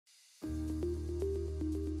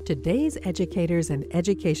Today's educators and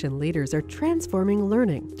education leaders are transforming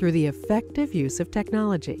learning through the effective use of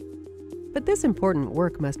technology. But this important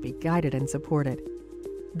work must be guided and supported.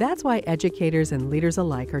 That's why educators and leaders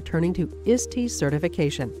alike are turning to ISTE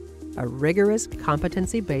Certification, a rigorous,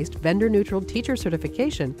 competency-based, vendor-neutral teacher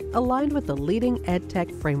certification aligned with the leading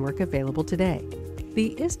edtech framework available today,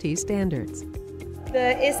 the ISTE Standards.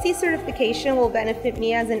 The ISTE certification will benefit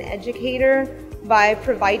me as an educator by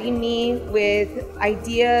providing me with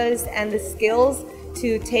ideas and the skills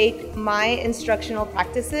to take my instructional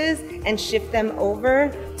practices and shift them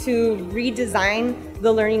over to redesign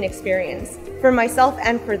the learning experience for myself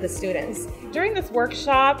and for the students. During this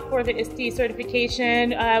workshop for the ISTE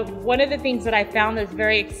certification, one of the things that I found that's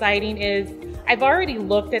very exciting is I've already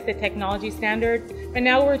looked at the technology standards, but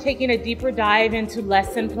now we're taking a deeper dive into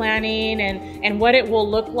lesson planning and what it will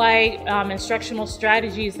look like, instructional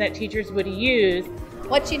strategies that teachers would use.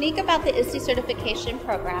 What's unique about the ISTE certification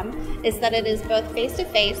program is that it is both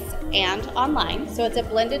face-to-face and online, so it's a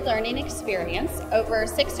blended learning experience over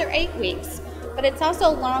 6 or 8 weeks, but it's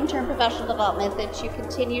also long-term professional development that you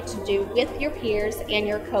continue to do with your peers and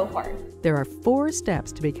your cohort. There are 4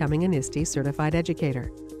 steps to becoming an ISTE certified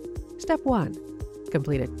educator. Step 1.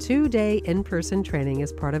 Complete a 2-day in-person training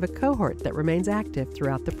as part of a cohort that remains active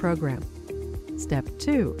throughout the program. Step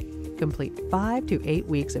 2. Complete 5 to 8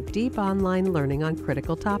 weeks of deep online learning on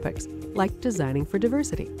critical topics like designing for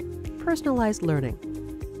diversity, personalized learning,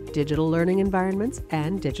 digital learning environments,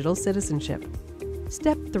 and digital citizenship.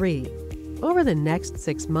 Step 3. Over the next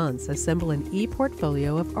 6 months, assemble an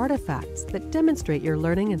e-portfolio of artifacts that demonstrate your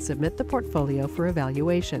learning and submit the portfolio for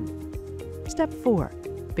evaluation. Step 4.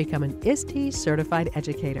 Become an ISTE Certified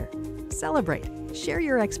Educator. Celebrate, share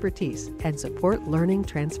your expertise, and support learning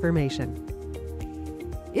transformation.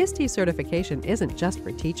 ISTE certification isn't just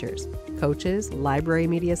for teachers. Coaches, library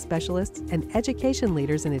media specialists, and education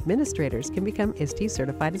leaders and administrators can become ISTE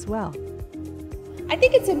certified as well. I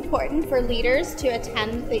think it's important for leaders to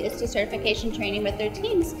attend the ISTE certification training with their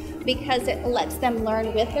teams because it lets them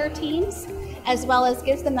learn with their teams as well as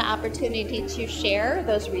gives them the opportunity to share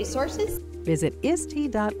those resources. Visit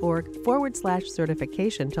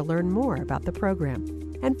ISTE.org/certification to learn more about the program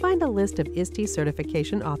and find a list of ISTE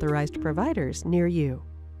certification authorized providers near you.